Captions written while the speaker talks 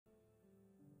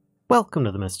Welcome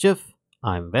to the Mischief.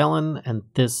 I'm Valen, and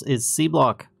this is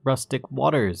Seablock Rustic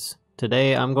Waters.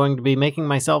 Today I'm going to be making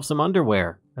myself some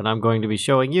underwear, and I'm going to be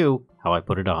showing you how I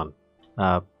put it on.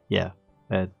 Yeah,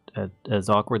 as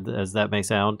awkward as that may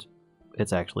sound,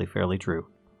 it's actually fairly true.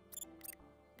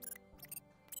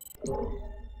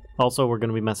 Also, we're going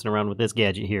to be messing around with this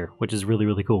gadget here, which is really,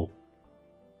 really cool.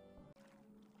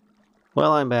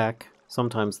 Well, I'm back.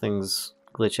 Sometimes things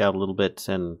glitch out a little bit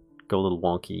and go a little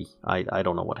wonky. I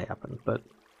don't know what happened, but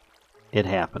it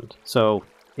happened. So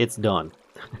it's done.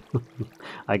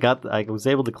 I was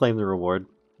able to claim the reward.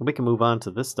 We can move on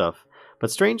to this stuff,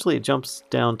 but strangely it jumps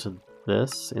down to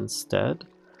this instead.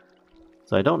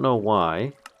 So I don't know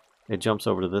why it jumps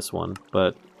over to this one,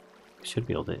 but I should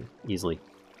be able to easily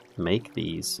make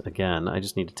these again. I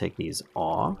just need to take these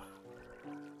off,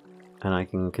 and I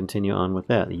can continue on with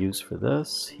that. The use for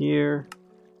this here.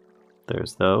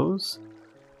 There's those.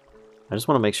 I just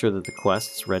want to make sure that the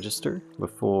quests register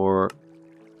before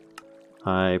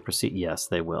I proceed. Yes,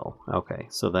 they will. Okay,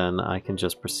 so then I can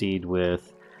just proceed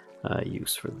with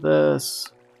use for this,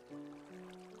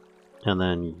 and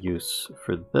then use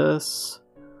for this.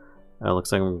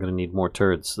 Looks like I'm going to need more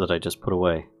turds that I just put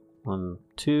away. 1,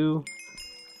 2.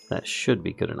 That should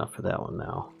be good enough for that one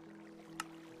now.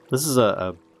 This is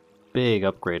a big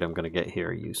upgrade I'm going to get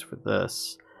here. Use for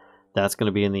this. That's going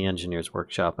to be in the engineer's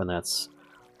workshop, and that's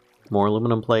more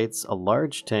aluminum plates, a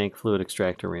large tank, fluid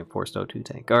extractor, reinforced O2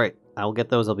 tank. Alright, I'll get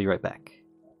those, I'll be right back.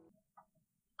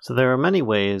 So there are many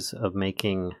ways of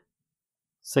making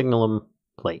signalum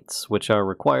plates, which are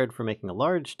required for making a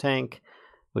large tank,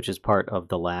 which is part of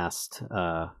the last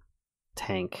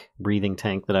breathing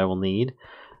tank that I will need.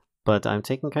 But I'm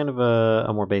taking kind of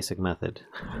a more basic method.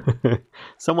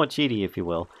 Somewhat cheaty, if you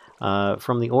will.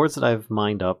 From the ores that I've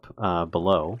mined up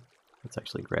below, let's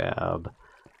actually grab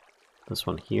this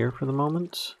one here for the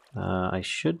moment. I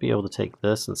should be able to take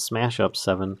this and smash up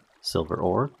 7 silver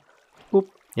ore. Oop,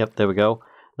 yep, there we go.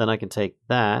 Then I can take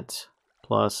that,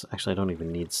 plus, actually I don't even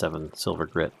need 7 silver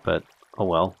grit, but oh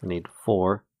well, I need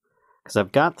 4. Because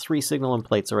I've got 3 signalum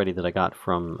plates already that I got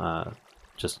from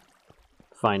just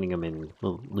finding them in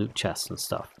little loot chests and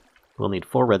stuff. We'll need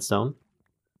 4 redstone.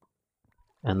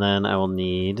 And then I will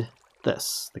need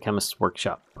this, the chemist's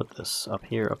workshop. Put this up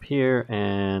here,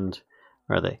 and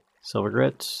where are they? Silver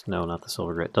grit? No, not the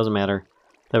silver grit. Doesn't matter.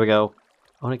 There we go.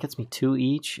 Oh, and it gets me 2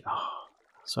 each. Oh,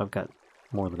 so I've got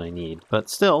more than I need.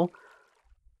 But still,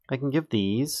 I can give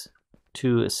these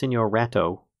to Signor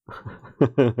Ratto.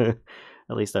 At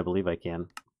least I believe I can.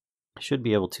 I should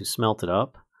be able to smelt it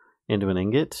up into an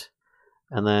ingot.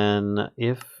 And then,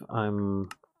 if I'm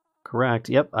correct,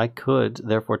 yep, I could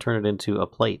therefore turn it into a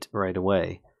plate right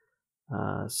away.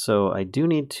 So I do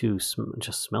need to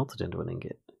just smelt it into an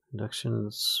ingot.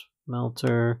 Induction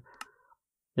smelter.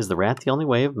 Is the rat the only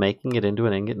way of making it into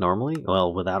an ingot normally?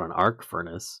 Well, without an arc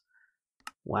furnace.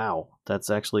 Wow, that's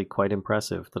actually quite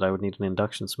impressive that I would need an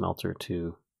induction smelter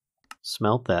to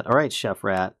smelt that. Alright, Chef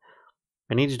Rat.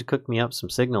 I need you to cook me up some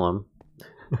signalum.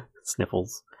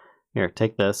 Sniffles. Here,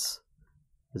 take this.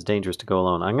 It's dangerous to go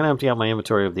alone. I'm going to empty out my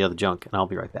inventory of the other junk, and I'll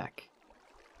be right back.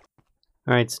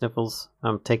 Alright, Sniffles.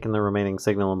 I'm taking the remaining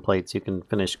signalum plates. You can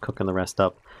finish cooking the rest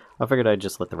up. I figured I'd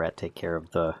just let the rat take care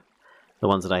of the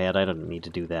ones that I had. I don't need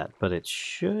to do that, but it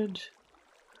should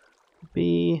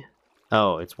be...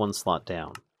 Oh, it's 1 slot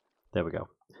down. There we go.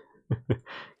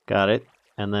 Got it.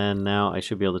 And then now I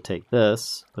should be able to take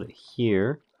this, put it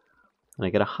here, and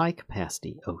I get a high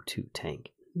capacity O2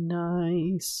 tank.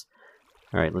 Nice.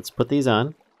 Alright, let's put these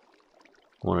on.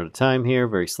 One at a time here,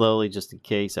 very slowly, just in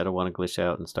case I don't want to glitch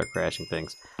out and start crashing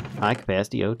things. High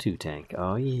capacity O2 tank.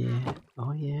 Oh yeah.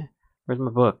 Oh yeah. Where's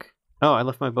my book? Oh, I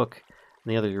left my book in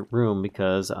the other room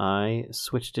because I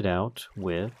switched it out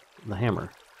with the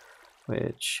hammer.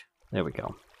 Which, there we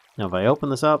go. Now if I open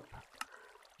this up,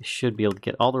 I should be able to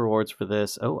get all the rewards for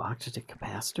this. Oh, oxygen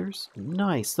capacitors?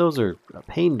 Nice. Those are a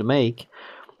pain to make.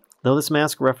 Though this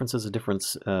mask references a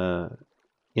difference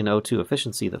in O2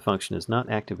 efficiency, the function is not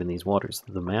active in these waters.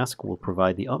 The mask will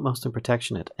provide the utmost in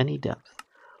protection at any depth.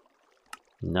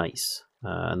 Nice.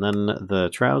 And then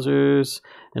the trousers,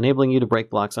 enabling you to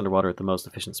break blocks underwater at the most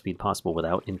efficient speed possible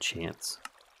without enchants.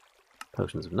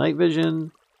 Potions of night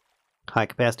vision. High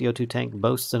capacity O2 tank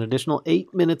boasts an additional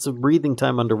 8 minutes of breathing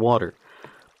time underwater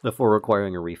before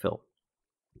requiring a refill.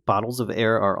 Bottles of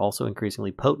air are also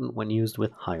increasingly potent when used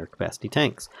with higher capacity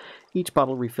tanks, each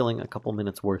bottle refilling a couple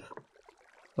minutes worth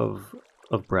of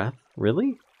breath.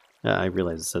 Really? I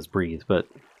realize it says breathe, but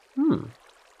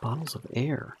bottles of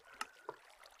air.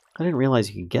 I didn't realize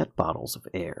you could get bottles of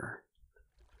air.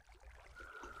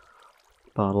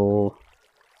 Bottle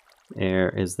air.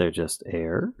 Is there just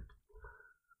air?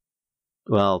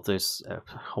 Well, there's a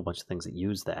whole bunch of things that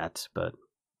use that, but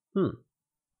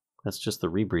that's just the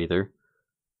rebreather.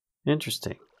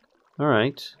 Interesting. All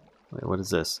right. Wait, what is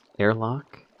this?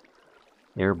 Airlock?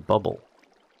 Air bubble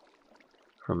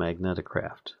from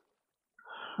Magneticraft.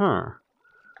 Huh.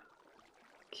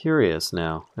 Curious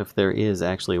now if there is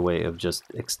actually a way of just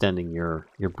extending your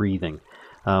breathing.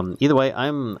 Either way, I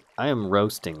am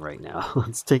roasting right now.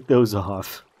 Let's take those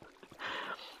off.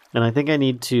 And I think I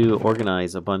need to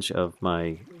organize a bunch of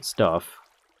my stuff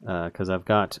because I've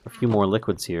got a few more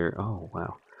liquids here. Oh,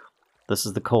 wow. This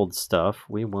is the cold stuff.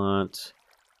 We want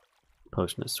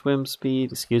potion of swim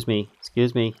speed. Excuse me.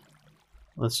 Excuse me.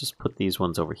 Let's just put these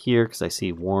ones over here because I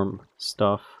see warm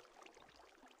stuff.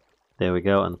 There we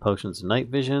go. And the potions of night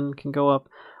vision can go up.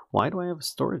 Why do I have a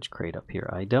storage crate up here?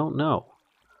 I don't know.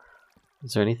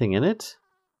 Is there anything in it?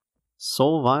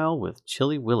 Soul vial with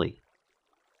Chili Willy.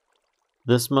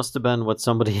 This must have been what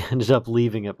somebody ended up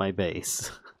leaving at my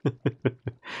base.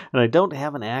 And I don't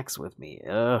have an axe with me.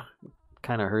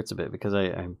 Kind of hurts a bit because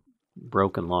I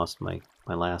broke and lost my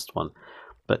last one.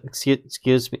 But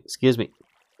excuse me.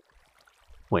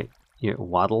 Wait, you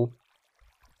waddle?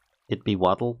 It be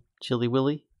waddle, Chili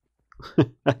Willy?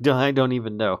 I don't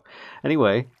even know.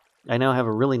 Anyway, I now have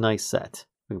a really nice set.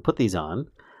 We can put these on.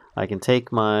 I can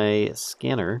take my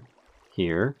scanner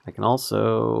here. I can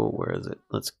also, where is it?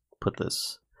 Let's put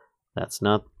this. That's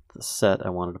not the set I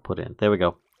wanted to put in. There we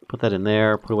go. Put that in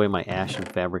there. Put away my ashen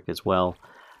fabric as well.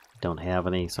 Don't have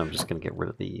any, so I'm just going to get rid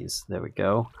of these. There we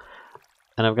go.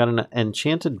 And I've got an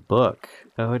enchanted book.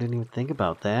 Oh, I didn't even think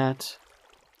about that.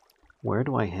 Where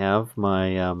do I have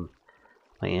my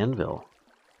my anvil?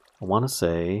 I want to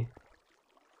say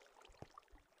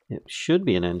it should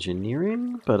be in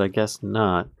engineering, but I guess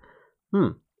not.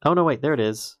 Oh no, wait, there it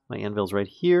is. My anvil's right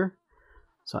here.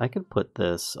 So I could put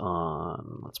this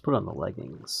on, let's put it on the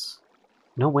leggings.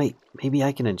 No, wait, maybe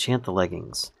I can enchant the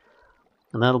leggings.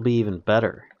 And that'll be even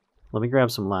better. Let me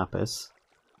grab some lapis.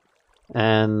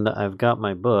 And I've got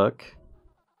my book.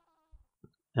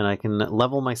 And I can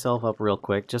level myself up real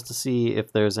quick just to see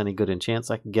if there's any good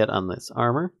enchants I can get on this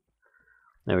armor.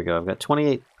 There we go. I've got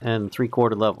 28 and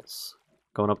 3/4 levels.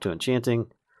 Going up to enchanting.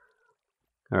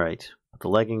 Alright. Put the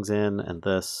leggings in and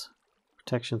this.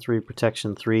 Protection 3,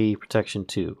 protection 3, protection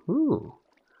 2. Ooh.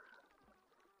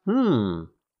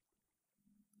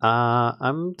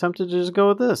 I'm tempted to just go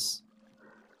with this.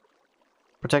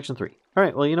 Protection 3.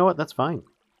 Alright, well, you know what? That's fine.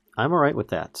 I'm alright with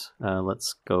that.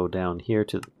 Let's go down here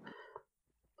to the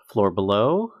floor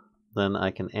below. Then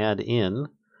I can add in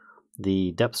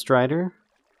the depth strider.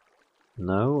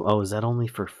 No? Oh, is that only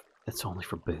for... It's only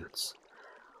for boots.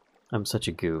 I'm such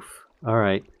a goof.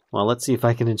 Alright. Well, let's see if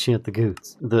I can enchant the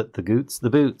goots. The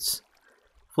boots.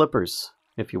 Flippers,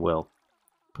 if you will.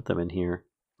 Put them in here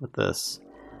with this.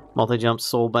 Multi-jump,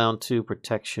 soulbound 2,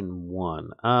 protection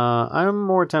 1. I'm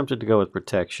more tempted to go with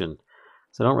protection,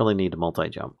 so I don't really need a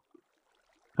multi-jump.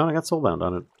 Oh, I got soulbound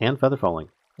on it. And feather falling.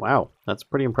 Wow, that's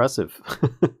pretty impressive.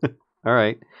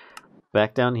 Alright.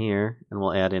 Back down here, and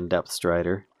we'll add in depth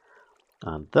strider.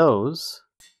 On those.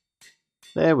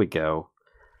 There we go.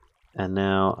 And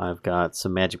now I've got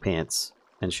some magic pants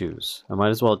and shoes. I might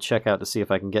as well check out to see if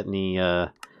I can get any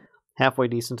halfway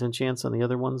decent enchants on the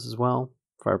other ones as well.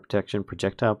 Fire protection,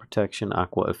 projectile protection,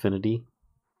 aqua affinity.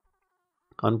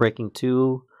 Unbreaking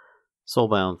 2,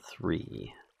 soulbound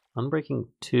 3. Unbreaking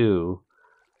 2.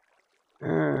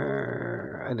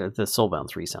 The soulbound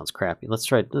 3 sounds crappy. Let's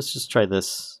just try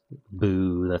this.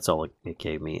 Boo, that's all it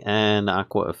gave me. And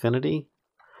aqua affinity.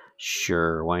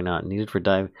 Sure, why not? Needed for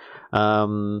dive.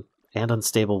 And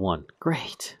unstable 1.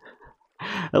 Great.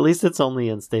 At least it's only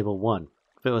unstable 1.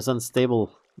 If it was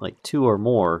unstable like 2 or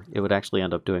more, it would actually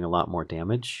end up doing a lot more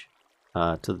damage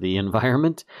to the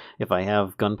environment if I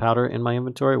have gunpowder in my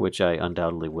inventory, which I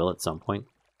undoubtedly will at some point.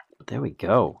 But there we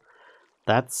go.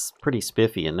 That's pretty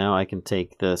spiffy, and now I can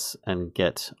take this and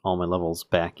get all my levels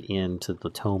back into the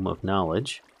Tome of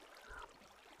Knowledge.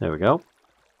 There we go.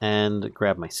 And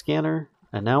grab my scanner.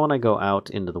 And now when I go out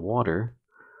into the water,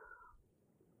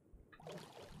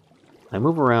 I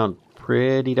move around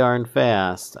pretty darn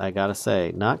fast, I gotta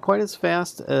say. Not quite as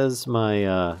fast as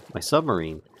my my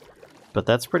submarine, but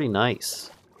that's pretty nice.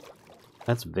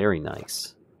 That's very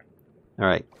nice.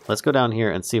 Alright, let's go down here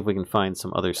and see if we can find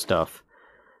some other stuff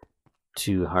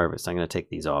to harvest. I'm going to take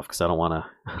these off because I don't want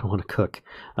to cook.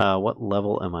 What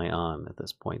level am I on at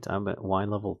this point? I'm at wine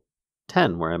level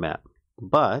 10 where I'm at.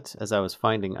 But, as I was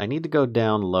finding, I need to go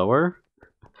down lower,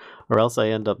 or else I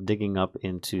end up digging up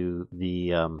into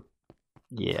the,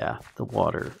 the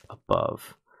water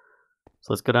above.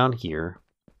 So let's go down here,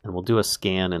 and we'll do a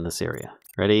scan in this area.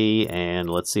 Ready? And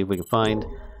let's see if we can find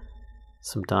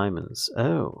some diamonds.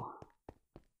 Oh.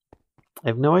 I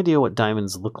have no idea what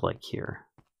diamonds look like here.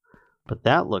 But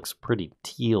that looks pretty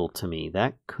teal to me.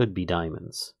 That could be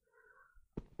diamonds.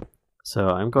 So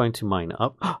I'm going to mine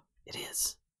up. It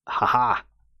is. Haha.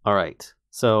 All right.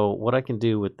 So what I can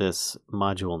do with this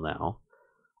module now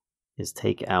is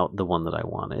take out the one that I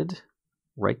wanted.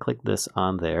 Right click this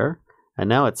on there. And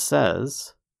now it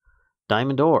says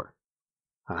diamond ore.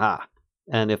 Haha.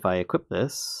 And if I equip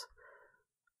this,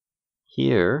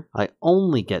 here I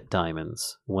only get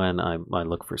diamonds when I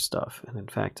look for stuff. And in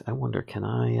fact, I wonder, can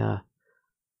I...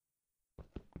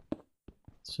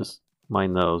 let's just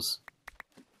mine those.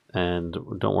 And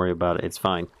don't worry about it. It's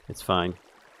fine. It's fine.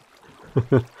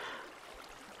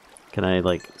 Can I,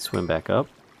 like, swim back up?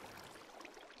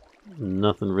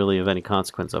 Nothing really of any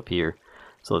consequence up here.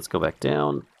 So let's go back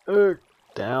down.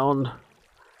 Down.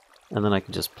 And then I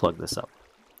can just plug this up.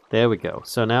 There we go.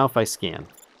 So now if I scan,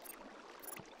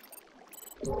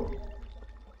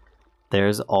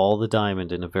 there's all the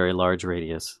diamond in a very large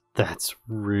radius. That's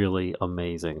really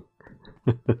amazing.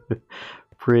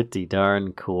 Pretty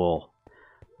darn cool.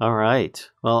 All right.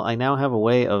 Well, I now have a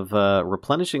way of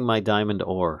replenishing my diamond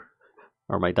ore,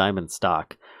 or my diamond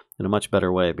stock, in a much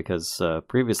better way, because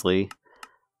previously,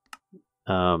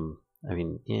 I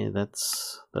mean, yeah,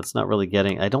 that's not really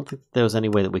getting... I don't think there was any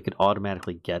way that we could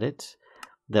automatically get it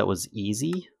that was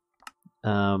easy.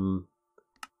 Alloy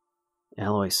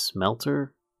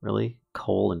smelter? Really?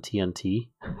 Coal and TNT?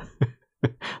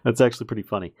 That's actually pretty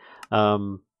funny.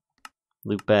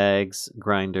 Loot bags,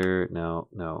 grinder,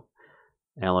 no.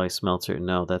 Alloy smelter,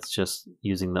 no, that's just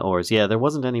using the ores. Yeah, there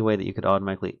wasn't any way that you could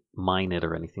automatically mine it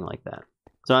or anything like that.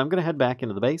 So I'm going to head back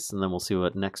into the base, and then we'll see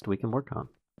what next we can work on.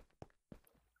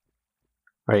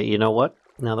 Alright, you know what?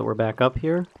 Now that we're back up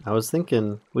here, I was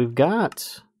thinking we've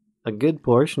got a good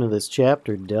portion of this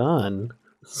chapter done,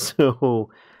 so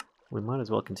we might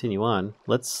as well continue on.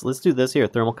 Let's do this here.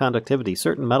 Thermal conductivity.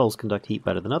 Certain metals conduct heat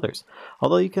better than others.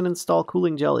 Although you can install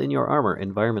cooling gel in your armor,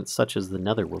 environments such as the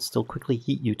Nether will still quickly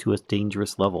heat you to a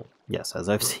dangerous level. Yes, as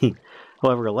I've seen.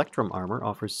 However, Electrum armor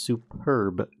offers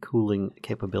superb cooling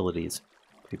capabilities.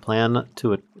 If you plan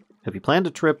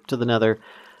to trip to the Nether,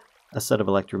 a set of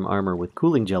Electrum armor with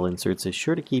cooling gel inserts is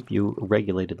sure to keep you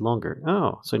regulated longer.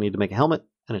 Oh, so I need to make a helmet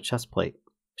and a chest plate.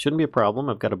 Shouldn't be a problem.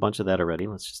 I've got a bunch of that already.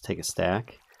 Let's just take a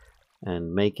stack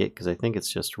and make it, because I think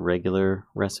it's just regular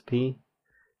recipe.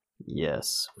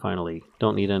 Yes, finally.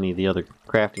 Don't need any of the other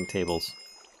crafting tables.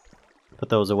 Put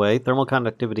those away. Thermal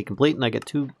conductivity complete, and I get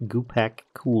 2 goo pack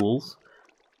cools.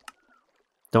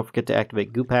 Don't forget to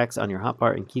activate goo packs on your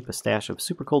hotbar and keep a stash of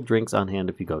super cold drinks on hand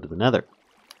if you go to the Nether.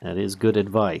 That is good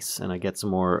advice, and I get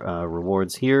some more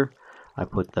rewards here. I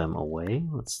put them away.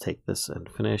 Let's take this and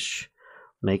finish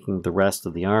making the rest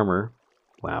of the armor.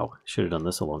 Wow, should have done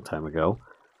this a long time ago.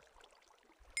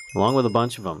 Along with a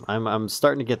bunch of them. I'm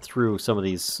starting to get through some of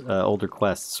these older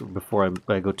quests before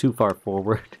I go too far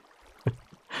forward.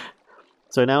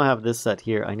 So I now have this set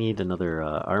here. I need another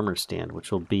armor stand, which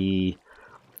will be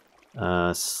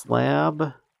a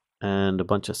slab and a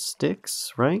bunch of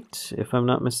sticks, right? If I'm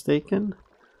not mistaken.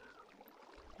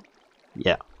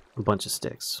 Yeah, a bunch of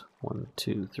sticks. 1,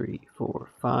 2, 3, 4,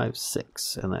 5,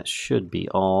 6. And that should be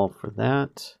all for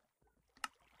that.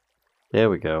 There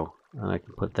we go. And I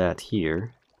can put that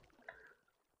here.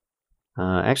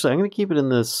 Actually, I'm going to keep it in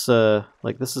this,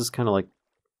 like, this is kind of like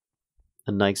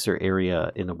a nicer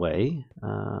area in a way.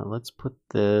 Let's put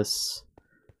this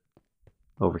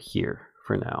over here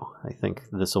for now. I think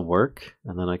this will work.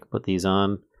 And then I can put these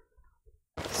on.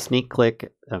 Sneak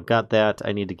click. I've got that.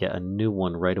 I need to get a new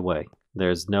one right away.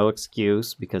 There's no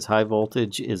excuse, because high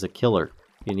voltage is a killer.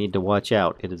 You need to watch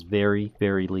out. It is very,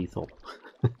 very lethal.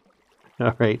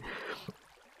 All right.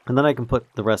 And then I can put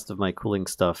the rest of my cooling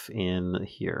stuff in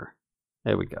here.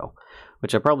 There we go.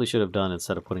 Which I probably should have done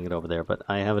instead of putting it over there, but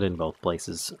I have it in both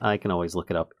places. I can always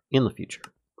look it up in the future.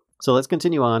 So let's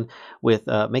continue on with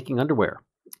making underwear.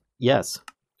 Yes,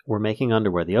 we're making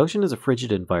underwear. The ocean is a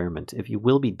frigid environment. If you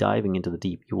will be diving into the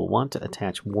deep, you will want to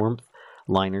attach warmth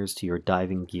liners to your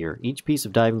diving gear. Each piece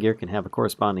of diving gear can have a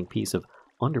corresponding piece of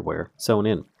underwear sewn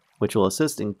in, which will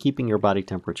assist in keeping your body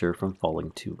temperature from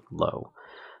falling too low.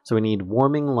 So we need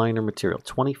warming liner material,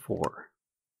 24.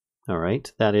 All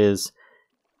right, that is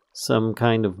some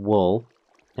kind of wool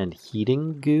and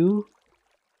heating goo.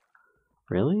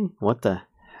 Really? What the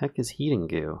heck is heating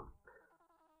goo?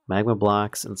 Magma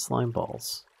blocks and slime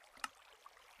balls.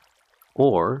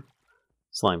 Or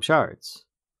slime shards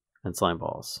and slime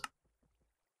balls.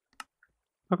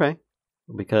 Okay,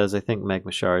 because I think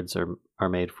magma shards are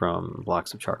made from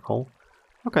blocks of charcoal.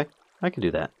 Okay, I can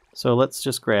do that. So let's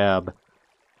just grab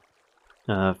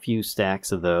a few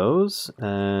stacks of those,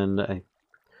 and I'm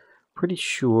pretty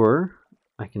sure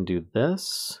I can do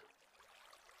this.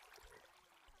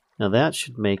 Now that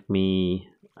should make me...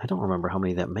 I don't remember how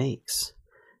many that makes.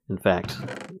 In fact,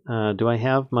 do I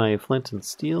have my flint and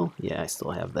steel? Yeah, I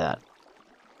still have that.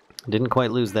 Didn't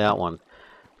quite lose that one.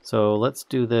 So let's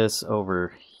do this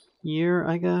over here,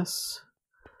 I guess.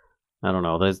 I don't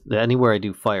know. Anywhere I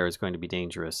do fire is going to be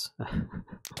dangerous.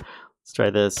 Let's try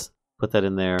this. Put that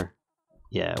in there.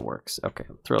 Yeah, it works. Okay,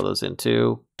 throw those in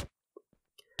too.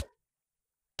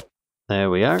 There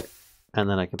we are. And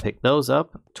then I can pick those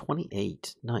up.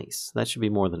 28. Nice. That should be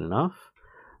more than enough.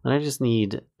 And I just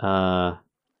need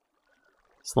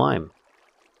slime.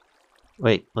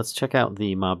 Wait, let's check out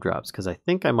the mob drops, because I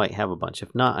think I might have a bunch.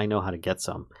 If not, I know how to get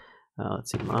some.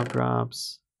 Let's see, mob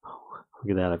drops. Oh,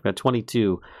 look at that, I've got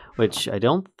 22, which I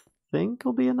don't think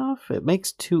will be enough. It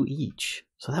makes 2 each,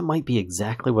 so that might be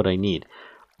exactly what I need,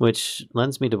 which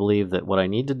lends me to believe that what I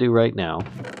need to do right now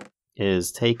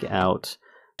is take out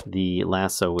the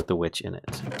lasso with the witch in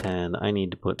it. And I need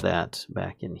to put that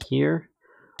back in here.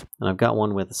 And I've got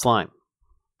one with the slime.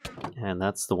 And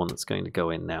that's the one that's going to go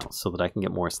in now, so that I can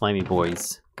get more slimy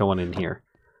boys going in here.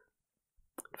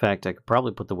 In fact, I could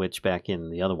probably put the witch back in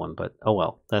the other one, but oh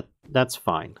well, that's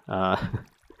fine.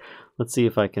 Let's see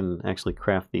if I can actually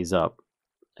craft these up.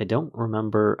 I don't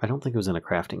remember, I don't think it was in a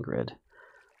crafting grid.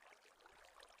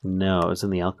 No, it was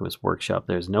in the alchemist workshop.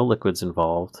 There's no liquids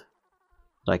involved,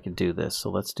 but I could do this,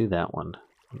 so let's do that one.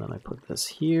 And then I put this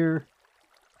here,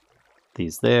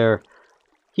 these there,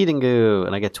 heating goo,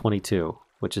 and I get 22.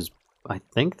 Which is, I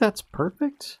think that's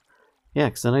perfect. Yeah,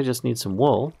 because then I just need some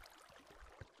wool.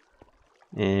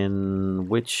 And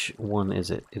which one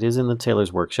is it? It is in the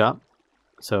tailor's workshop.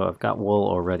 So I've got wool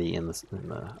already in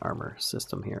the armor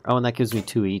system here. Oh, and that gives me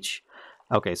 2 each.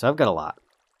 Okay, so I've got a lot.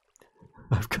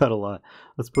 I've got a lot.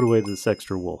 Let's put away this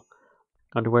extra wool.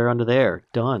 Underwear under there.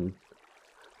 Done.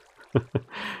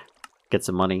 Get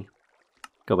some money.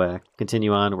 Go back.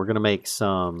 Continue on. We're going to make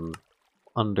some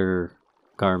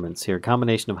garments here. A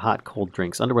combination of hot-cold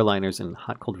drinks, underwear liners, and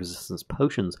hot-cold resistance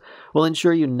potions will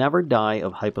ensure you never die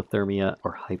of hypothermia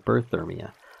or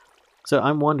hyperthermia. So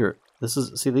I'm wondering,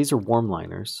 these are warm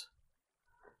liners.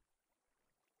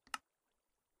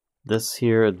 This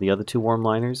here, the other 2 warm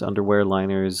liners, underwear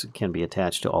liners, can be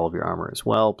attached to all of your armor as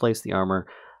well. Place the armor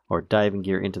or diving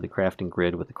gear into the crafting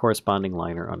grid with the corresponding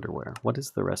liner underwear. What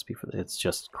is the recipe for this? It's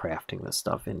just crafting this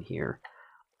stuff in here.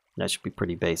 That should be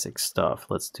pretty basic stuff.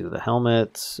 Let's do the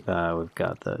helmet. We've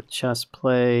got the chest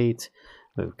plate.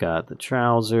 We've got the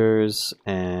trousers.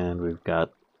 And we've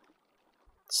got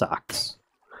socks.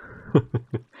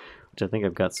 Which I think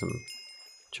I've got some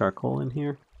charcoal in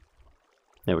here.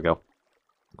 There we go.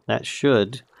 That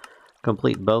should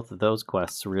complete both of those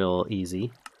quests real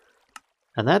easy.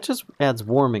 And that just adds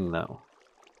warming though.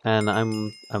 And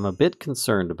I'm a bit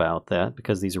concerned about that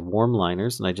because these are warm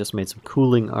liners and I just made some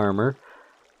cooling armor.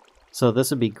 So this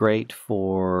would be great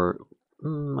for,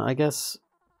 I guess,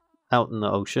 out in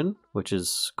the ocean, which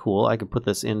is cool. I could put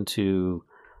this into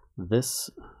this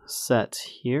set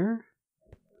here.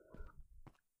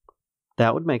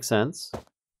 That would make sense.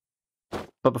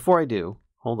 But before I do,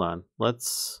 hold on.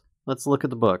 Let's look at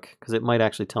the book, because it might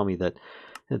actually tell me that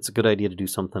it's a good idea to do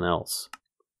something else.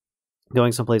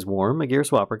 Going someplace warm, a gear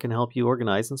swapper can help you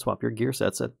organize and swap your gear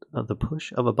sets at the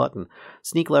push of a button.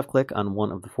 Sneak left-click on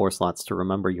one of the 4 slots to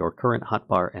remember your current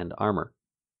hotbar and armor.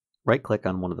 Right-click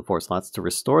on one of the 4 slots to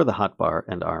restore the hotbar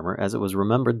and armor as it was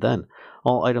remembered then.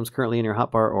 All items currently in your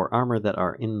hotbar or armor that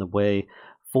are in the way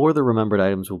for the remembered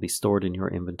items will be stored in your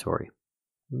inventory.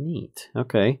 Neat.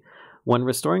 Okay. When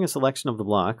restoring a selection of the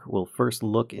block, we'll first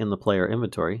look in the player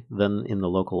inventory, then in the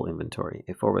local inventory,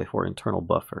 a 4x4 internal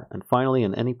buffer, and finally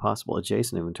in any possible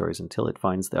adjacent inventories until it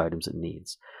finds the items it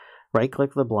needs.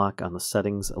 Right-click the block on the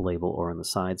settings label or on the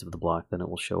sides of the block, then it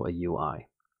will show a UI.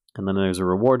 And then there's a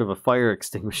reward of a fire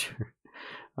extinguisher.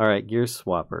 Alright, gear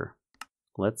swapper.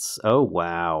 Oh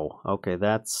wow. Okay,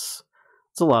 it's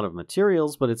a lot of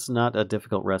materials, but it's not a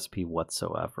difficult recipe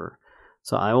whatsoever.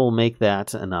 So I will make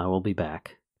that and I will be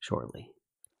back shortly.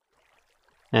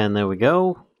 And there we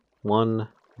go. 1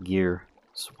 gear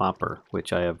swapper,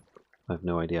 which I have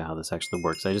no idea how this actually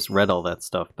works. I just read all that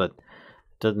stuff, but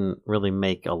it doesn't really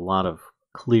make a lot of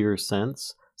clear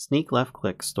sense. Sneak left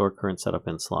click, store current setup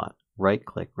in slot. Right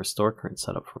click, restore current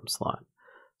setup from slot.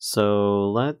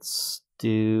 So let's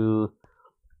do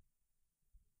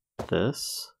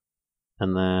this.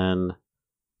 And then,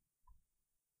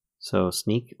 so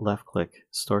sneak left click,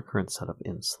 store current setup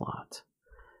in slot.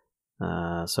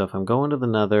 So if I'm going to the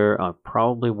Nether, I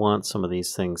probably want some of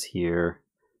these things here.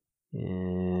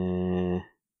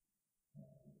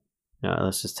 Yeah,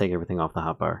 let's just take everything off the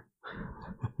hotbar.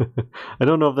 I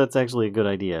don't know if that's actually a good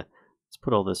idea. Let's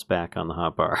put all this back on the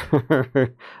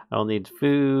hotbar. I'll need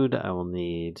food. I will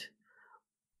need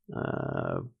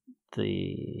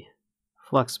the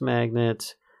flux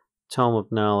magnet, tome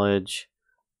of knowledge,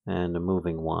 and a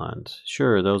moving wand.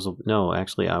 Sure, those will... No,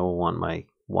 actually, I will want my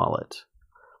wallet.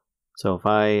 So if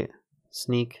I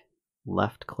sneak,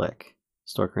 left click,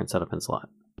 store current setup in slot.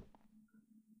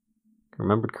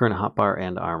 Remembered current hotbar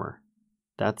and armor.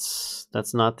 That's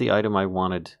not the item I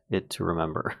wanted it to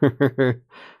remember.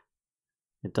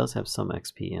 It does have some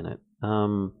XP in it.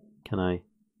 Can I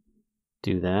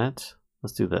do that?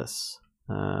 Let's do this.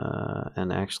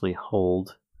 And actually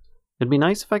hold... It'd be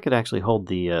nice if I could actually hold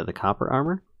the copper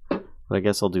armor, but I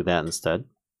guess I'll do that instead.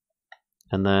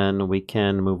 And then we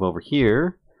can move over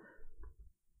here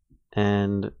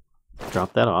and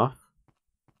drop that off.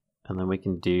 And then we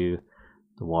can do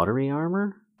the watery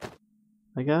armor,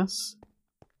 I guess.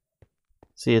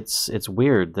 See, it's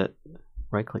weird that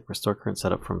right-click restore current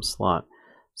setup from slot.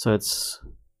 So it's...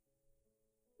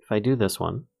 If I do this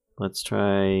one, let's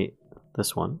try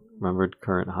this one. Remembered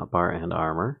current hotbar and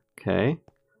armor. Okay.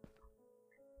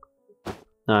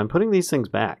 Now I'm putting these things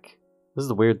back. This is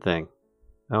the weird thing.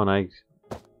 Oh, and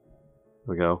here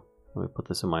we go. Let me put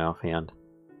this in my offhand.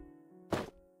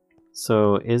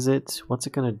 So is it... What's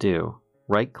it going to do?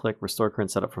 Right-click restore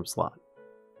current setup from slot.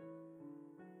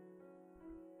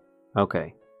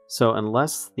 Okay, so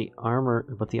unless the armor,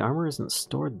 but the armor isn't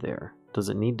stored there. Does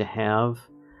it need to have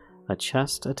a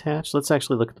chest attached? Let's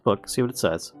actually look at the book, see what it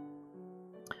says.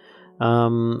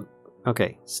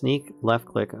 Okay, sneak, left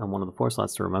click on one of the 4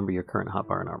 slots to remember your current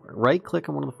hotbar and armor. Right click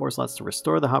on one of the 4 slots to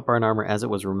restore the hotbar and armor as it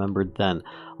was remembered then.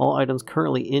 All items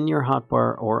currently in your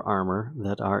hotbar or armor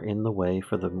that are in the way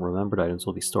for the remembered items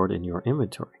will be stored in your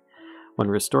inventory. When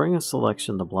restoring a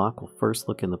selection, the block will first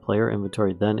look in the player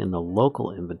inventory, then in the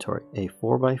local inventory, a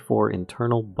 4x4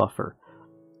 internal buffer,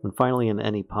 and finally in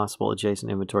any possible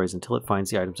adjacent inventories until it finds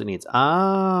the items it needs.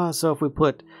 Ah, so if we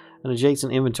put an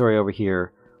adjacent inventory over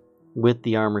here with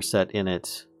the armor set in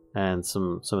it and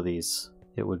some of these,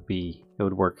 it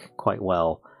would work quite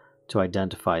well to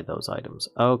identify those items.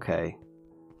 Okay.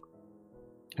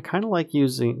 I kind of like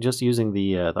using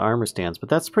the armor stands, but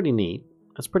that's pretty neat.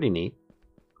 That's pretty neat.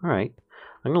 All right,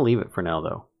 I'm going to leave it for now,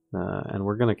 though, and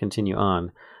we're going to continue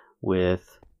on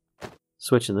with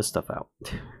switching this stuff out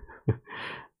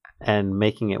and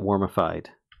making it warmified.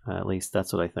 At least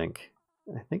that's what I think.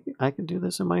 I think I can do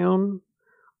this in my own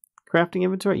crafting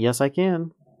inventory. Yes, I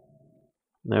can.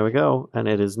 There we go, and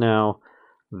it is now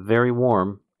very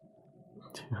warm.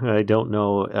 I don't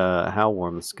know how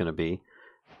warm this is going to be,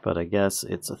 but I guess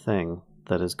it's a thing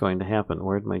that is going to happen.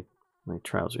 Where'd my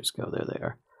trousers go? There they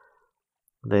are.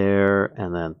 There,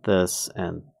 and then this,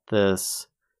 and this.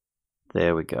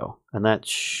 There we go. And that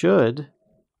should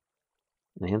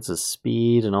enhance his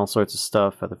speed and all sorts of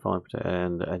stuff.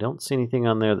 And I don't see anything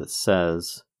on there that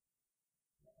says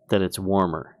that it's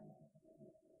warmer.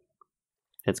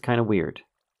 It's kind of weird.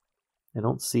 I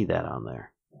don't see that on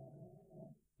there.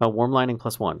 Oh, warm lining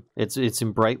 +1. It's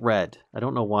in bright red. I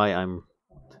don't know why I'm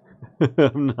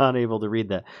I'm not able to read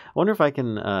that. I wonder if I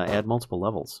can add multiple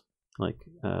levels. Like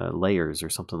layers or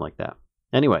something like that.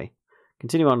 Anyway,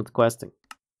 continue on with the questing.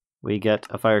 We get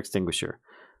a fire extinguisher,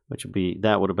 which would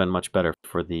have been much better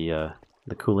for the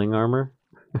cooling armor.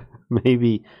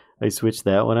 Maybe I switch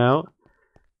that one out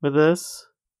with this.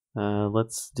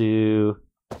 Let's do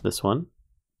this one.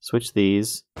 Switch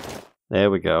these. There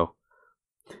we go.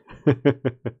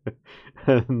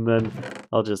 And then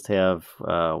I'll just have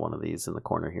one of these in the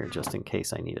corner here just in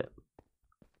case I need it.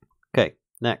 Okay,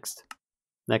 next.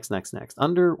 Next.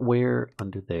 Under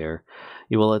there,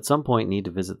 you will at some point need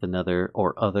to visit the nether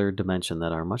or other dimension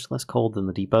that are much less cold than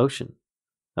the deep ocean.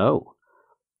 Oh.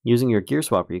 Using your gear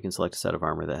swapper, you can select a set of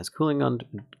armor that has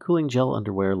cooling gel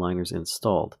underwear liners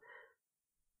installed.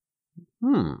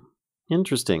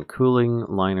 Interesting. Cooling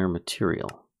liner material.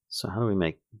 So how do we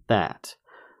make that?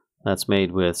 That's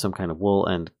made with some kind of wool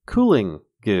and cooling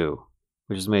goo,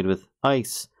 which is made with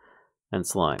ice and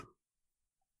slime,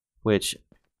 which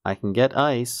I can get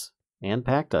ice and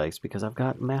packed ice because I've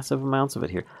got massive amounts of it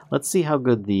here. Let's see how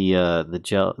good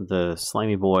the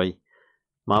slimy boy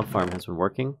mob farm has been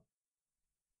working.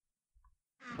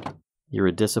 You're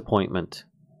a disappointment.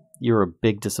 You're a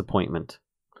big disappointment.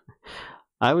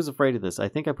 I was afraid of this. I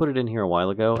think I put it in here a while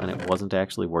ago and it wasn't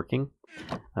actually working.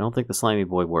 I don't think the slimy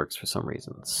boy works for some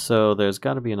reason. So there's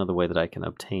got to be another way that I can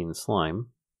obtain slime.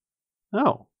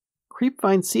 Oh,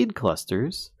 creepvine seed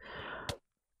clusters.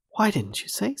 Why didn't you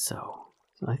say so?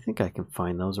 I think I can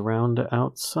find those around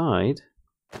outside.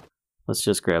 Let's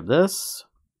just grab this.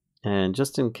 And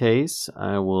just in case,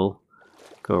 I will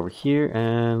go over here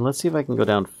and let's see if I can go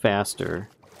down faster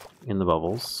in the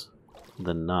bubbles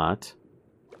than not.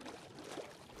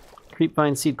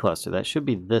 Creepvine seed cluster, that should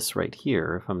be this right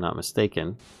here if I'm not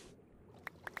mistaken.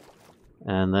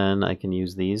 And then I can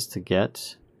use these to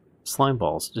get slime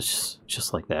balls,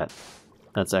 just like that.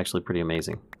 That's actually pretty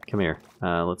amazing. Come here,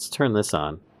 let's turn this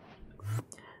on.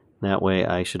 That way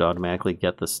I should automatically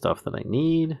get the stuff that I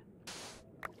need.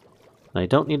 And I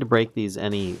don't need to break these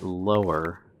any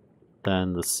lower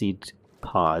than the seed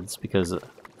pods, because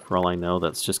for all I know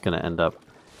that's just going to end up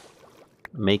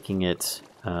making it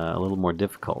a little more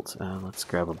difficult. Let's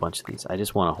grab a bunch of these. I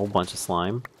just want a whole bunch of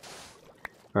slime.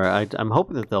 Or I'm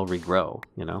hoping that they'll regrow,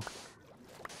 you know.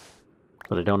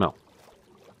 But I don't know.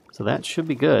 So that should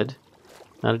be good.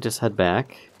 Now to just head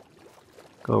back.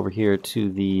 Go over here to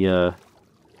the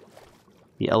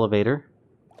elevator.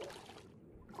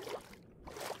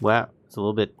 Wow, it's a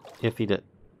little bit iffy to...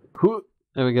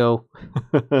 There we go.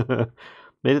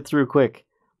 Made it through quick.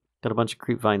 Got a bunch of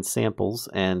creepvine samples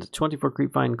and 24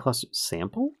 creepvine cluster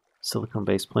sample?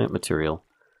 Silicone-based plant material.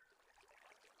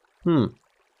 It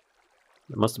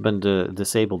must have been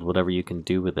disabled, whatever you can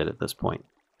do with it at this point.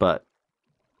 But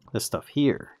this stuff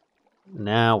here,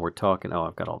 now we're talking. Oh,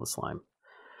 I've got all the slime.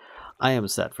 I am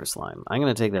set for slime. I'm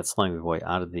going to take that slimy boy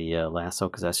out of the lasso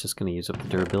because that's just going to use up the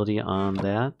durability on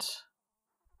that.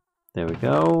 There we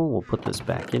go. We'll put this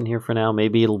back in here for now.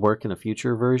 Maybe it'll work in a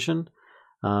future version.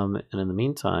 And in the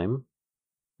meantime,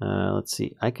 let's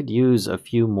see. I could use a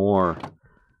few more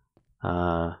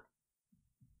of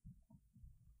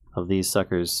these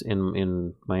suckers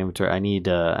in my inventory. I need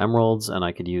emeralds, and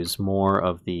I could use more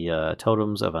of the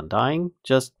totems of undying,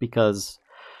 just because.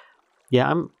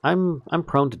 Yeah, I'm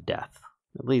prone to death.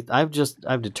 At least I've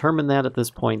determined that at this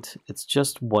point. It's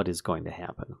just what is going to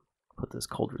happen. Put this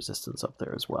cold resistance up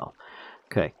there as well.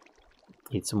 Okay,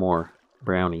 eat some more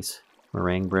brownies.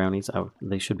 Meringue brownies.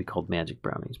 They should be called magic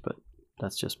brownies, but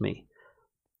that's just me.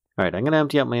 All right, I'm going to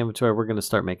empty out my inventory. We're going to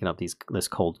start making up this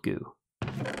cold goo.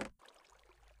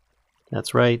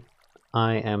 That's right.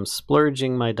 I am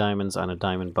splurging my diamonds on a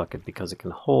diamond bucket because it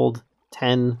can hold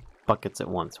 10 buckets at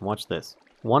once. Watch this.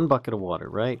 1 bucket of water,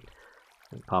 right?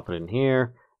 And pop it in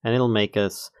here, and it'll make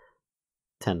us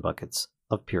 10 buckets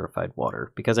of purified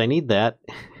water because I need that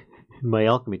in my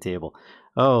alchemy table.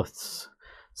 Oh, it's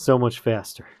so much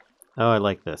faster. Oh, I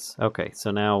like this. Okay,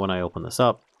 so now when I open this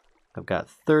up, I've got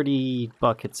 30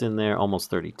 buckets in there, almost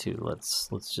 32. Let's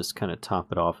just kind of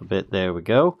top it off a bit. There we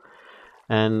go.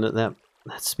 And that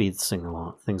speeds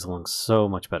things along so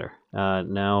much better.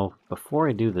 Now, before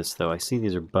I do this, though, I see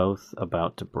these are both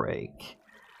about to break.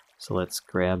 So let's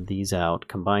grab these out,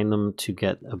 combine them to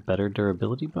get a better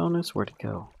durability bonus. Where'd it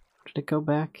go? Did it go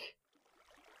back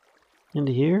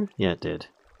into here? Yeah, it did.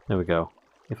 There we go.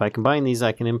 If I combine these,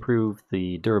 I can improve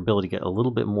the durability, get a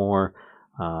little bit more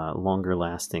longer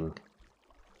lasting.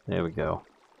 There we go.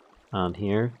 On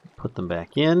here, put them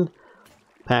back in.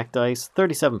 Packed ice,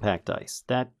 37 packed ice.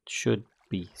 That should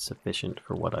be sufficient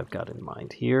for what I've got in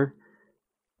mind here.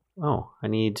 Oh,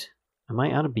 am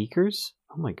I out of beakers?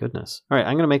 Oh my goodness. All right,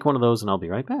 I'm going to make one of those and I'll be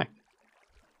right back.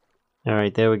 All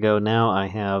right, there we go. Now I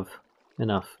have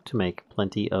enough to make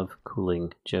plenty of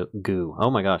cooling goo. Oh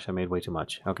my gosh, I made way too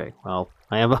much. Okay, well,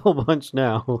 I have a whole bunch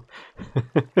now.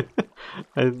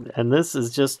 and this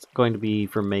is just going to be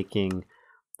for making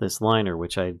this liner,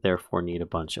 which I therefore need a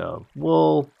bunch of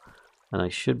wool. And I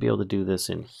should be able to do this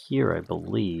in here, I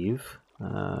believe.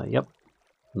 Yep.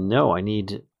 No, I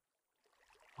need...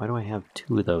 Why do I have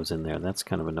 2 of those in there? That's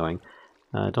kind of annoying.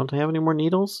 Don't I have any more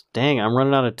needles? Dang, I'm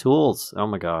running out of tools. Oh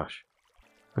my gosh.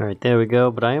 Alright, there we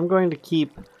go. But I am going to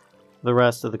keep the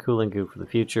rest of the cooling goo for the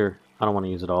future. I don't want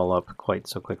to use it all up quite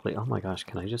so quickly. Oh my gosh,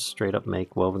 can I just straight up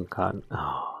make woven cotton?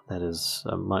 Oh, that is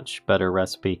a much better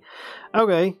recipe.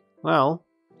 Okay, well,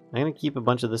 I'm going to keep a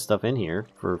bunch of this stuff in here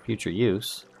for future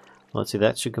use. Let's see,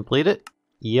 that should complete it.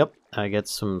 Yep, I get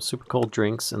some super cold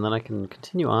drinks, and then I can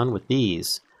continue on with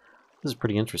these. This is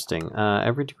pretty interesting.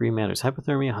 Every degree matters.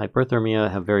 Hypothermia, hyperthermia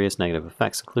have various negative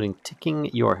effects, including ticking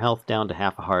your health down to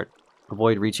half a heart.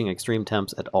 Avoid reaching extreme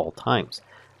temps at all times.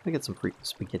 I get some free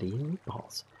spaghetti and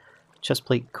meatballs.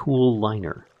 Chestplate cool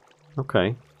liner.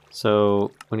 Okay,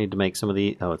 so we need to make some of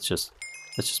the... Oh, it's just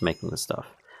making this stuff.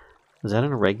 Is that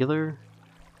in a regular?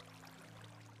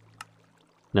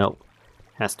 No,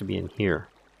 has to be in here.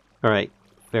 All right,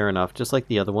 fair enough. Just like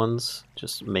the other ones,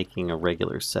 just making a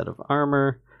regular set of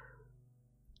armor.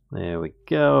 There we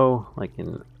go, like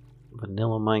in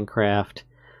vanilla Minecraft.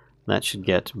 That should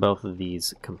get both of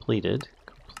these completed.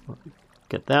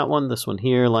 Get that one, this one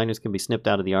here. Liners can be snipped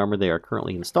out of the armor they are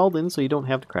currently installed in, so you don't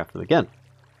have to craft them again.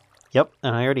 Yep,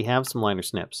 and I already have some liner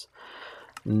snips.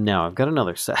 Now I've got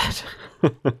another set.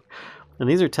 And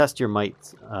these are test your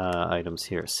might items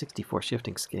here. 64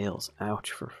 shifting scales.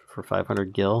 Ouch, for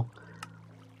 500 gil.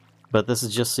 But this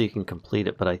is just so you can complete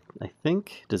it. But I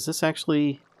think, does this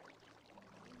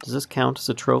count as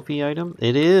a trophy item?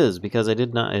 It is, because I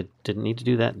didn't need to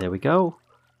do that. There we go.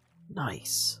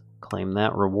 Nice. Claim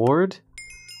that reward.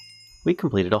 We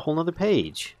completed a whole nother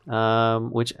page.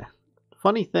 Which,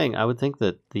 funny thing, I would think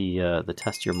that the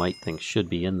test your might thing should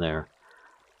be in there.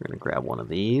 We're going to grab one of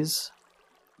these.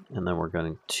 And then we're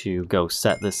going to go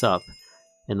set this up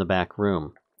in the back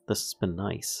room. This has been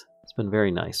nice. It's been very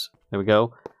nice. There we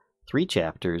go. 3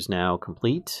 chapters now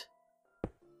complete.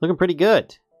 Looking pretty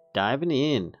good. Diving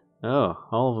in. Oh,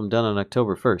 all of them done on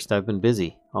October 1st. I've been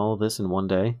busy. All of this in one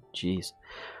day. Jeez.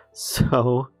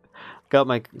 So, got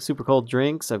my super cold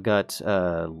drinks. I've got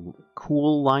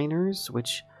cool liners,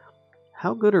 which,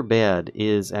 how good or bad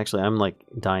is, actually, I'm like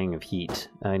dying of heat.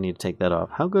 I need to take that off.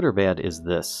 How good or bad is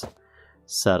this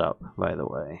setup, by the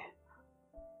way?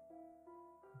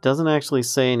 Doesn't actually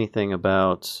say anything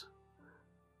about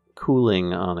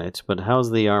cooling on it, but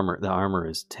how's the armor? The armor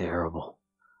is terrible.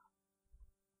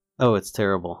 Oh, it's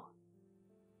terrible.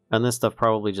 And this stuff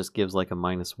probably just gives like a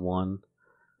 -1,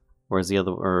 whereas the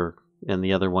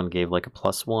other one gave like a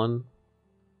 +1.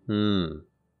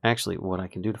 Actually, what I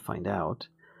can do to find out,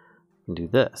 I can do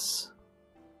this.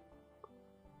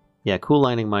 Yeah, cool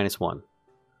lining -1.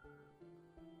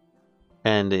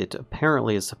 And it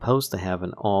apparently is supposed to have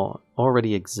an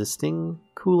already existing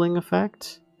cooling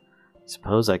effect. I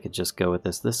suppose I could just go with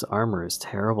this. This armor is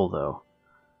terrible, though.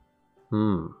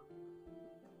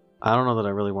 I don't know that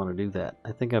I really want to do that.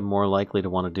 I think I'm more likely to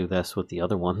want to do this with the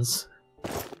other ones.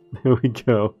 There we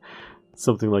go.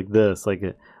 Something like this.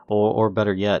 Or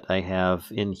better yet, I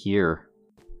have in here,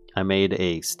 I made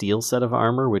a steel set of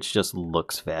armor, which just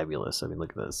looks fabulous. I mean,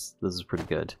 look at this. This is pretty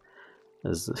good.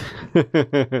 It's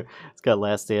got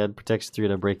last stand, protection 3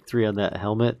 and break 3 on that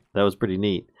helmet. That was pretty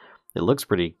neat. It looks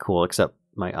pretty cool, except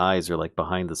my eyes are like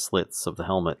behind the slits of the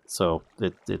helmet, so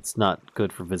it's not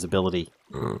good for visibility.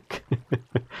 But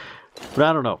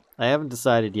I don't know. I haven't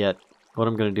decided yet what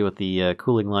I'm going to do with the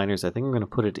cooling liners. I think I'm going to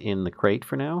put it in the crate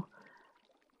for now,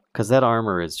 because that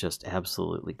armor is just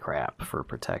absolutely crap for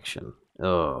protection.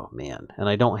 Oh, man. And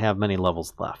I don't have many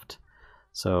levels left.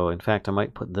 So, in fact, I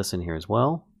might put this in here as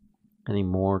well. Any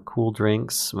more cool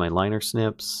drinks, my liner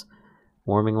snips,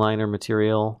 warming liner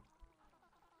material.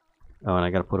 Oh, and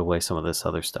I gotta put away some of this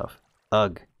other stuff.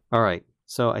 Ugh. Alright,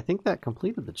 so I think that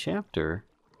completed the chapter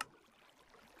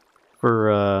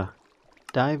for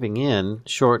diving in,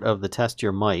 short of the test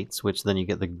your mights, which then you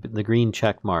get the green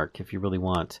check mark if you really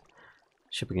want.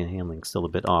 Shipping and handling still a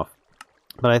bit off.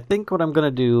 But I think what I'm going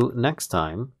to do next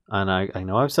time, and I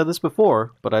know I've said this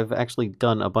before, but I've actually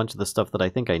done a bunch of the stuff that I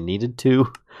think I needed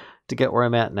to get where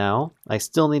I'm at now. I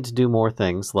still need to do more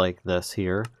things like this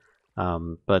here,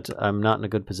 but I'm not in a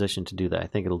good position to do that. I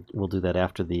think we'll do that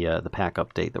after the pack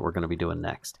update that we're going to be doing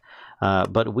next.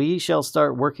 But we shall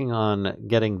start working on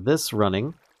getting this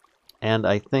running, and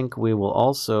I think we will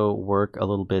also work a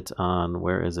little bit on,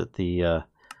 where is it,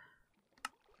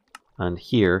 on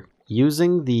here,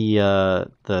 using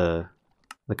the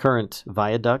current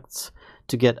viaducts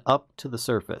to get up to the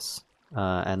surface,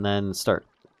 and then start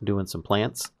doing some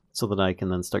plants so that I can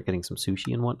then start getting some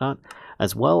sushi and whatnot,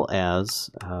 as well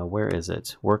as, where is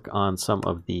it? Work on some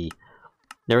of the,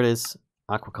 there it is,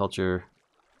 aquaculture,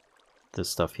 this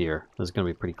stuff here. This is going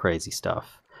to be pretty crazy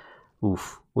stuff.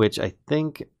 Oof. Which I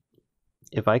think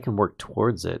if I can work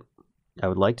towards it, I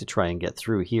would like to try and get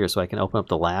through here so I can open up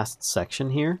the last section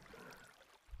here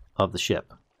of the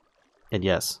ship. And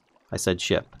yes, I said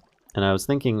ship. And I was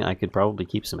thinking I could probably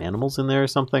keep some animals in there or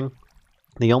something.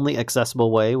 The only accessible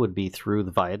way would be through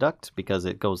the viaduct, because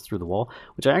it goes through the wall,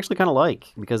 which I actually kind of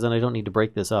like, because then I don't need to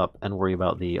break this up and worry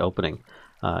about the opening.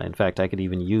 In fact, I could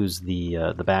even use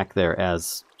the back there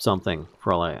as something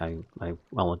for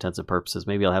all intents and purposes.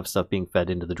 Maybe I'll have stuff being fed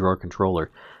into the drawer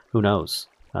controller. Who knows?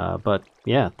 But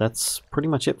yeah, that's pretty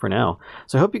much it for now.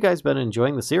 So I hope you guys have been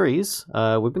enjoying the series.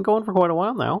 We've been going for quite a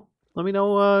while now. Let me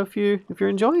know if you're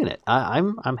enjoying it.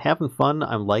 I'm having fun.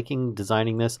 I'm liking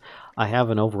designing this. I have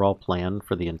an overall plan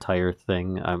for the entire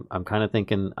thing. I'm kind of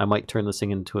thinking I might turn this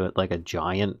thing into like a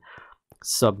giant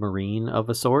submarine of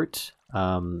a sort.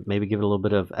 Maybe give it a little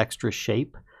bit of extra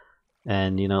shape.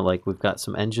 And you know, like we've got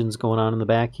some engines going on in the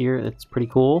back here. It's pretty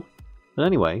cool. But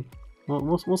anyway,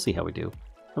 we'll see how we do.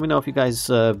 Let me know if you guys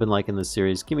have been liking this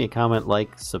series. Give me a comment,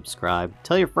 like, subscribe,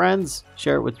 tell your friends,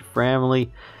 share it with your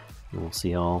family, and we'll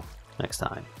see y'all next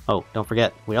time. Oh, don't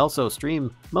forget, we also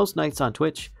stream most nights on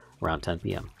Twitch around 10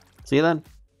 p.m. See you then.